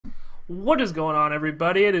What is going on,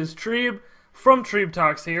 everybody? It is Treeb from Treeb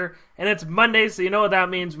Talks here, and it's Monday, so you know what that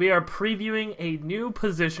means. We are previewing a new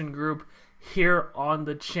position group here on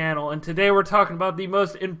the channel, and today we're talking about the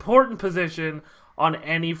most important position on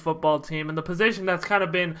any football team, and the position that's kind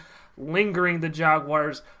of been lingering the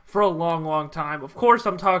Jaguars for a long time. Of course,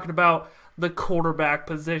 I'm talking about the quarterback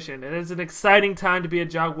position. It is an exciting time to be a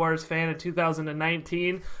Jaguars fan in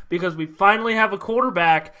 2019 because we finally have a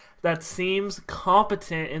quarterback that seems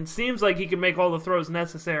competent and seems like he can make all the throws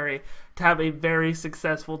necessary to have a very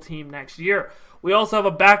successful team next year. We also have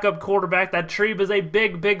a backup quarterback that Treeb is a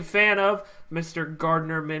big fan of, Mr.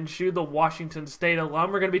 Gardner Minshew, the Washington State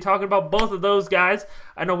alum. We're going to be talking about both of those guys.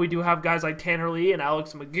 I know we do have guys like Tanner Lee and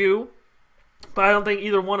Alex McGough, but I don't think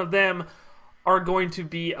either one of them are going to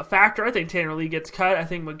be a factor. I think Tanner Lee gets cut. I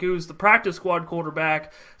think Magoo's the practice squad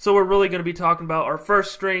quarterback. So we're really going to be talking about our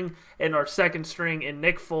first string and our second string in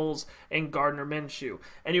Nick Foles and Gardner Minshew.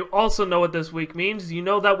 And you also know what this week means. You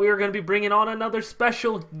know that we are going to be bringing on another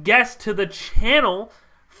special guest to the channel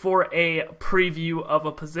for a preview of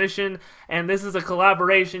a position. And this is a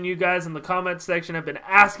collaboration you guys in the comment section have been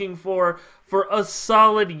asking for a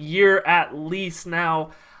solid year at least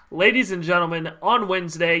now. Ladies and gentlemen, on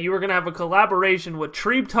Wednesday, you are going to have a collaboration with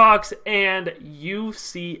Treeb Talks and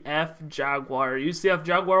UCF Jaguar. UCF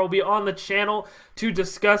Jaguar will be on the channel to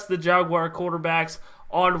discuss the Jaguar quarterbacks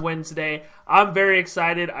on Wednesday. I'm very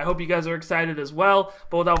excited. I hope you guys are excited as well.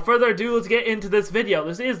 But without further ado, let's get into this video.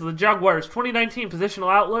 This is the Jaguars 2019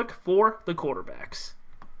 positional outlook for the quarterbacks.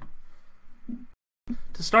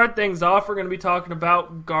 To start things off, we're going to be talking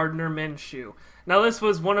about Gardner Minshew. Now, this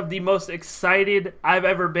was one of the most excited I've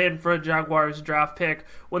ever been for a Jaguars draft pick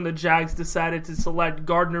when the Jags decided to select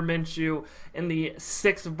Gardner Minshew in the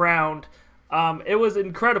 6th round. It was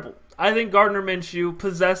incredible. I think Gardner Minshew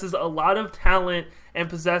possesses a lot of talent and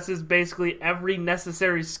possesses basically every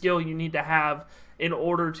necessary skill you need to have in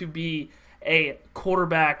order to be a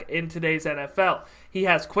quarterback in today's NFL. He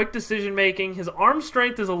has quick decision making. His arm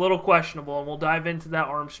strength is a little questionable, and we'll dive into that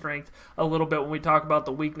arm strength a little bit when we talk about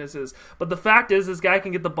the weaknesses. But the fact is, this guy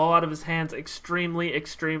can get the ball out of his hands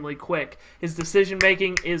extremely quick. His decision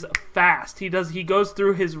making is fast. He goes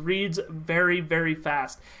through his reads very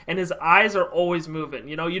fast, and his eyes are always moving.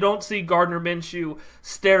 You know, you don't see Gardner Minshew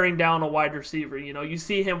staring down a wide receiver. You know, you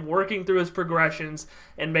see him working through his progressions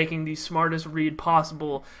and making the smartest read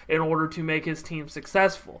possible in order to make his team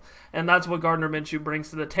successful. And that's what Gardner Minshew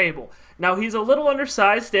brings to the table. Now, he's a little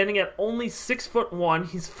undersized, standing at only 6'1".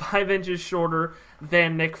 He's 5 inches shorter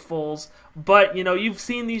than Nick Foles. But, you know, you've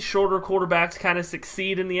seen these shorter quarterbacks kind of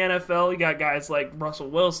succeed in the NFL. You got guys like Russell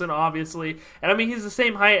Wilson, obviously. And, I mean, he's the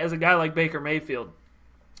same height as a guy like Baker Mayfield.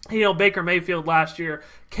 You know, Baker Mayfield last year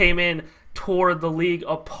came in, tore the league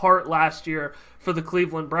apart last year for the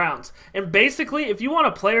Cleveland Browns. And basically, if you want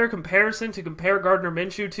a player comparison to compare Gardner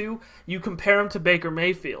Minshew to, you compare him to Baker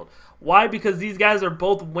Mayfield. Why? Because these guys are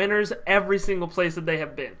both winners every single place that they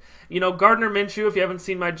have been. You know, Gardner Minshew, if you haven't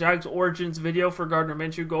seen my Jags Origins video for Gardner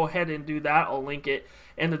Minshew, go ahead and do that. I'll link it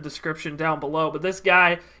in the description down below. But this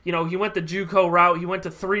guy, you know, he went the JUCO route. He went to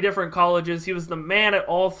 3 different colleges. He was the man at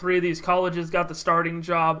all 3 of these colleges, got the starting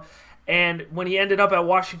job. And when he ended up at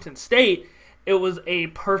Washington State, it was a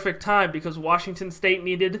perfect time because Washington State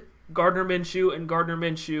needed Gardner Minshew and Gardner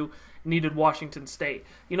Minshew needed Washington State.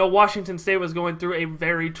 You know, Washington State was going through a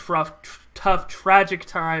very tough, tragic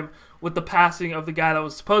time with the passing of the guy that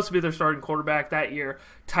was supposed to be their starting quarterback that year,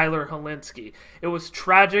 Tyler Hilinski. It was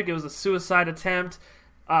tragic. It was a suicide attempt.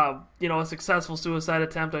 You know, a successful suicide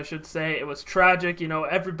attempt, I should say. It was tragic. You know,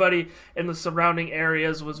 everybody in the surrounding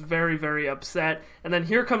areas was very upset. And then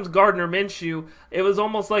here comes Gardner Minshew. It was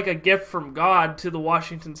almost like a gift from God to the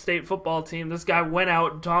Washington State football team. This guy went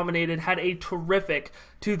out, dominated, had a terrific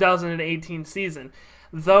 2018 season.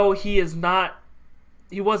 Though he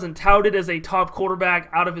wasn't touted as a top quarterback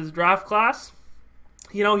out of his draft class.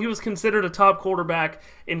 You know, he was considered a top quarterback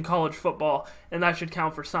in college football, and that should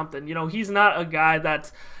count for something. You know, he's not a guy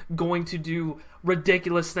that's going to do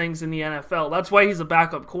ridiculous things in the NFL. That's why he's a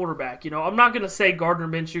backup quarterback. You know, I'm not going to say Gardner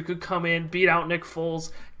Minshew could come in, beat out Nick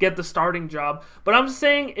Foles, get the starting job, but I'm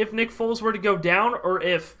saying if Nick Foles were to go down or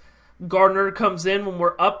if Gardner comes in when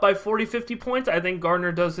we're up by 40, 50 points, I think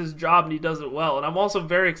Gardner does his job and he does it well. And I'm also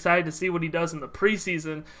very excited to see what he does in the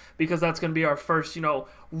preseason because that's going to be our first, you know,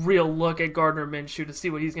 real look at Gardner Minshew to see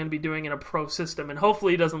what he's going to be doing in a pro system. And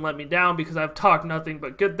hopefully he doesn't let me down because I've talked nothing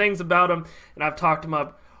but good things about him and I've talked him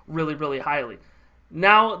up really highly.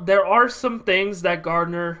 Now, there are some things that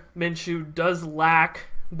Gardner Minshew does lack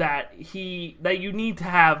that you need to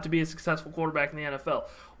have to be a successful quarterback in the NFL.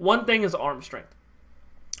 One thing is arm strength.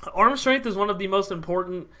 Arm strength is one of the most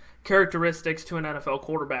important characteristics to an NFL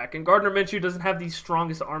quarterback. And Gardner Minshew doesn't have the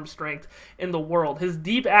strongest arm strength in the world. His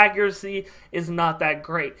deep accuracy is not that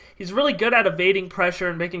great. He's really good at evading pressure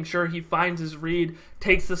and making sure he finds his read,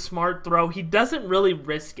 takes the smart throw. He doesn't really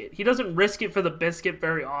risk it. He doesn't risk it for the biscuit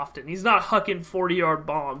very often. He's not hucking 40-yard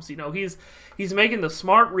bombs. He's making the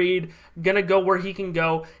smart read, gonna go where he can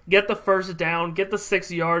go, get the first down, get the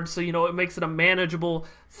 6 yards, so it makes it a manageable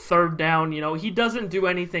third down. He doesn't do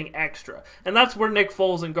anything extra. And that's where Nick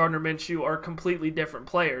Foles and Gardner Minshew are completely different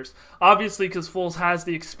players. Obviously, because Foles has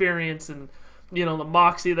the experience and, the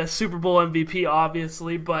moxie, the Super Bowl MVP,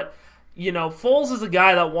 obviously, but Foles is a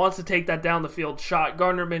guy that wants to take that down the field shot.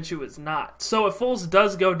 Gardner Minshew is not. So if Foles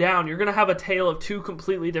does go down, you're going to have a tale of two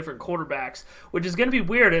completely different quarterbacks, which is going to be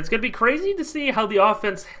weird. It's going to be crazy to see how the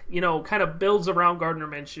offense, kind of builds around Gardner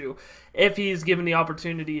Minshew if he's given the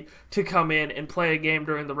opportunity to come in and play a game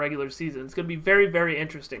during the regular season. It's going to be very, very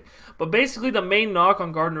interesting. But basically the main knock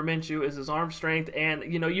on Gardner Minshew is his arm strength, and,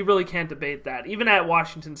 you really can't debate that. Even at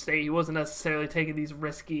Washington State, he wasn't necessarily taking these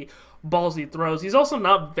risky, ballsy throws. He's also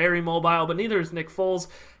not very mobile, but neither is Nick Foles.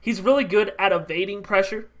 He's really good at evading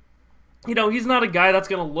pressure. He's not a guy that's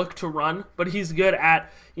going to look to run, but he's good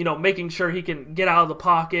at, making sure he can get out of the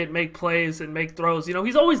pocket, make plays, and make throws.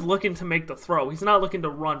 He's always looking to make the throw. He's not looking to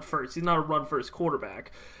run first. He's not a run-first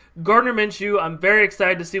quarterback. Gardner Minshew, I'm very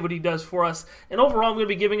excited to see what he does for us. And overall, I'm going to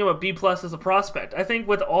be giving him a B+ as a prospect. I think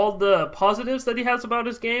with all the positives that he has about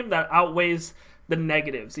his game, that outweighs the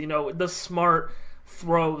negatives. The smart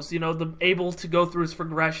throws, the able to go through his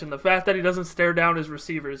progression, the fact that he doesn't stare down his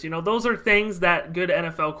receivers, those are things that good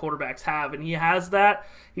NFL quarterbacks have, and he has that.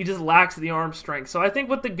 He just lacks the arm strength. So I think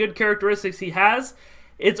with the good characteristics he has,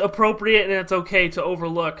 it's appropriate and it's okay to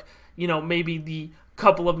overlook, maybe the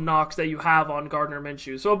couple of knocks that you have on Gardner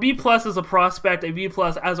Minshew. So a B+ as a prospect, a B+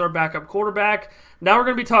 as our backup quarterback. Now we're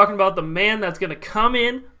going to be talking about the man that's going to come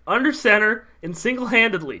in under center and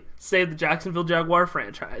single-handedly save the Jacksonville Jaguar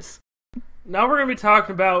franchise. Now we're going to be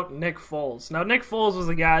talking about Nick Foles. Now, Nick Foles was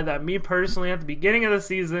a guy that me personally, at the beginning of the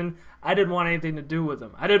season, I didn't want anything to do with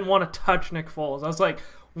him. I didn't want to touch Nick Foles. I was like,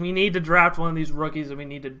 we need to draft one of these rookies, and we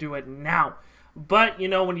need to do it now. But,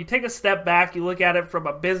 when you take a step back, you look at it from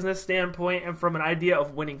a business standpoint and from an idea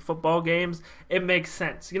of winning football games, it makes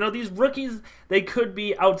sense. These rookies, they could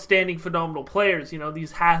be outstanding, phenomenal players.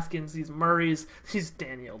 These Haskins, these Murrays, these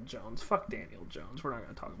Daniel Jones. Fuck Daniel Jones. We're not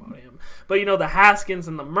going to talk about him. But, the Haskins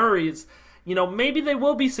and the Murrays, maybe they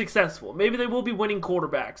will be successful. Maybe they will be winning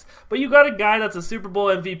quarterbacks. But you got a guy that's a Super Bowl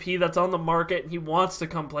MVP that's on the market, and he wants to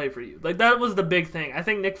come play for you. That was the big thing. I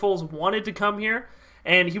think Nick Foles wanted to come here,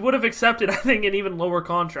 and he would have accepted, I think, an even lower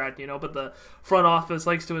contract, but the front office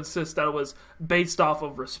likes to insist that it was based off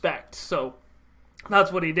of respect. So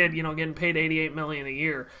that's what he did, getting paid $88 million a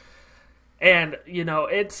year. And,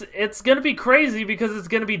 it's going to be crazy because it's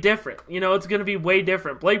going to be different. It's going to be way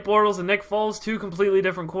different. Blake Bortles and Nick Foles, two completely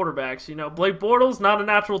different quarterbacks. Blake Bortles, not a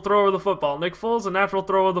natural thrower of the football. Nick Foles, a natural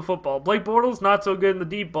thrower of the football. Blake Bortles, not so good in the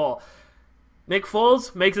deep ball. Nick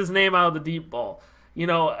Foles makes his name out of the deep ball.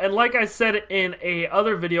 And like I said in a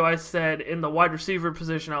other video, I said in the wide receiver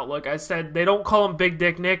position outlook, I said they don't call him Big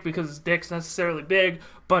Dick Nick because his dick's necessarily big,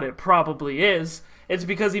 but it probably is. It's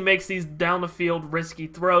because he makes these down-the-field risky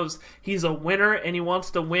throws. He's a winner, and he wants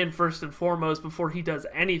to win first and foremost before he does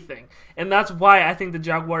anything. And that's why I think the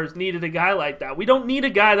Jaguars needed a guy like that. We don't need a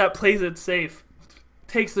guy that plays it safe,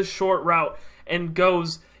 takes the short route, and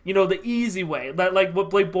goes, the easy way, like what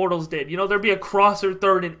Blake Bortles did. There'd be a crosser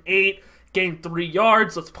 3rd and 8, gain 3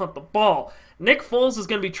 yards, let's punt the ball. Nick Foles is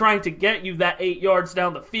going to be trying to get you that 8 yards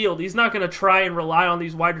down the field. He's not going to try and rely on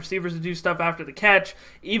these wide receivers to do stuff after the catch,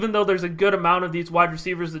 even though there's a good amount of these wide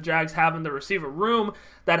receivers the Jags have in the receiver room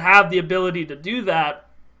that have the ability to do that.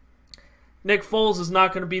 Nick Foles is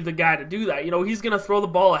not going to be the guy to do that. He's going to throw the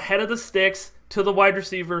ball ahead of the sticks to the wide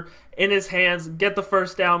receiver in his hands, get the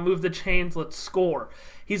first down, move the chains, let's score.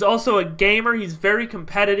 He's also a gamer. He's very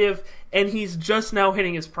competitive, and he's just now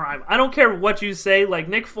hitting his prime. I don't care what you say. Like,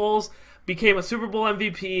 Nick Foles became a Super Bowl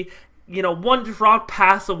MVP, one drop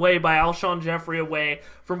pass away by Alshon Jeffrey away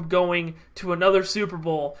from going to another Super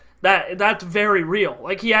Bowl. That's very real.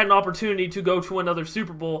 Like, he had an opportunity to go to another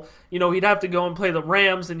Super Bowl. He'd have to go and play the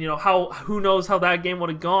Rams, and who knows how that game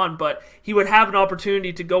would have gone, but he would have an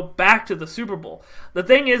opportunity to go back to the Super Bowl. The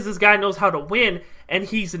thing is, this guy knows how to win, and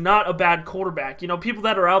he's not a bad quarterback. People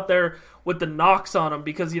that are out there with the knocks on him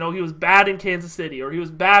because, he was bad in Kansas City or he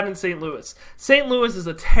was bad in St. Louis. St. Louis is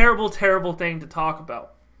a terrible, terrible thing to talk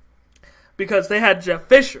about because they had Jeff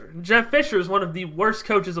Fisher. Jeff Fisher is one of the worst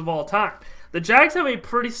coaches of all time. The Jags have a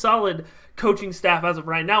pretty solid coaching staff as of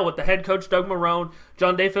right now with the head coach Doug Marrone,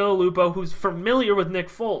 John DeFilippo, who's familiar with Nick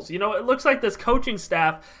Foles. You know, it looks like this coaching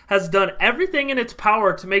staff has done everything in its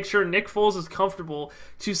power to make sure Nick Foles is comfortable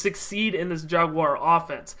to succeed in this Jaguar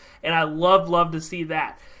offense. And I love to see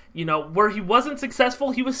that. You know, where he wasn't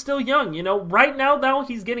successful, he was still young. You know, right now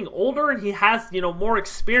he's getting older and he has, you know, more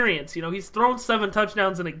experience. You know, he's thrown 7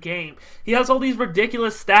 touchdowns in a game. He has all these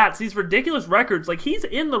ridiculous stats, these ridiculous records. Like, he's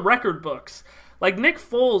in the record books. Like, Nick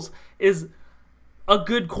Foles is a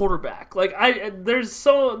good quarterback. Like, there's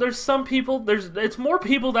some people, it's more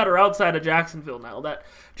people that are outside of Jacksonville now that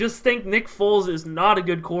just think Nick Foles is not a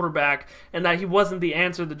good quarterback and that he wasn't the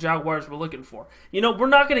answer the Jaguars were looking for. You know, we're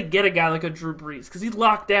not going to get a guy like a Drew Brees because he's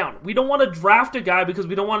locked down. We don't want to draft a guy because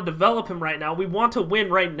we don't want to develop him right now. We want to win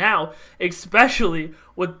right now, especially,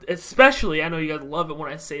 I know you guys love it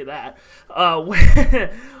when I say that,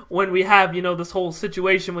 when we have, you know, this whole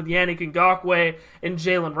situation with Yannick Ngakoue and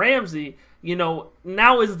Jalen Ramsey. You know,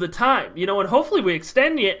 now is the time, you know, and hopefully we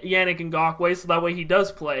extend Yannick Ngakoue so that way he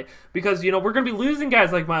does play because, you know, we're going to be losing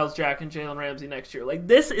guys like Myles Jack and Jalen Ramsey next year. Like,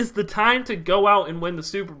 this is the time to go out and win the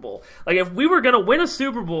Super Bowl. Like, if we were going to win a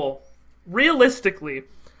Super Bowl, realistically,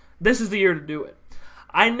 this is the year to do it.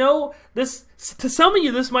 I know this, to some of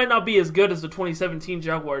you, this might not be as good as the 2017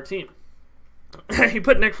 Jaguar team. You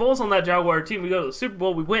put Nick Foles on that Jaguar team, we go to the Super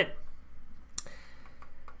Bowl, we win.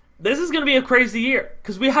 This is going to be a crazy year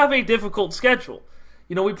because we have a difficult schedule.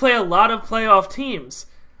 You know, we play a lot of playoff teams.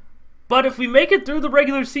 But if we make it through the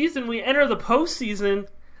regular season, we enter the postseason,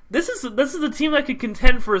 this is a team that could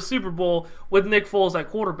contend for a Super Bowl with Nick Foles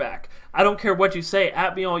at quarterback. I don't care what you say,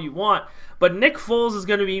 at me all you want, but Nick Foles is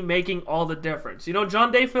going to be making all the difference. You know,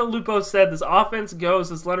 John DeFilippo said this offense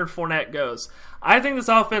goes as Leonard Fournette goes. I think this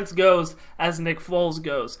offense goes as Nick Foles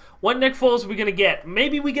goes. What Nick Foles are we going to get?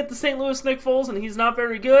 Maybe we get the St. Louis Nick Foles and he's not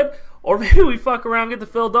very good, or maybe we fuck around, get the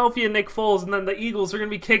Philadelphia Nick Foles, and then the Eagles are going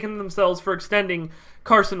to be kicking themselves for extending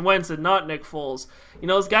Carson Wentz and not Nick Foles. You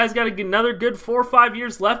know, this guy's got another good 4 or 5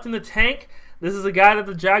 years left in the tank. This is a guy that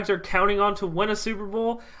the Jags are counting on to win a Super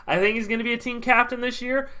Bowl. I think he's going to be a team captain this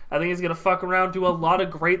year. I think he's going to fuck around, do a lot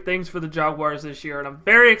of great things for the Jaguars this year, and I'm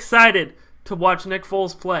very excited to watch Nick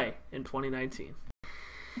Foles play in 2019.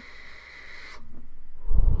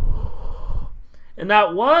 And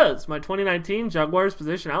that was my 2019 Jaguars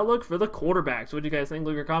position outlook for the quarterbacks. What do you guys think?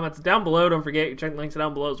 Leave your comments down below. Don't forget, you check the links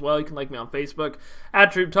down below as well. You can like me on Facebook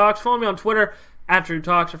at Treeb Talks. Follow me on Twitter at Treeb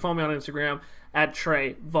Talks, or follow me on Instagram at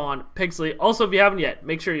Trey Vaughn Pixley. Also, if you haven't yet,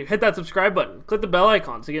 make sure you hit that subscribe button. Click the bell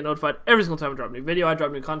icon so you get notified every single time I drop a new video. I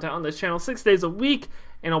drop new content on this channel 6 days a week,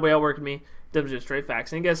 and I'll be outworking me. Them just straight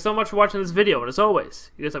facts. And you guys so much for watching this video, and as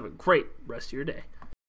always, you guys have a great rest of your day.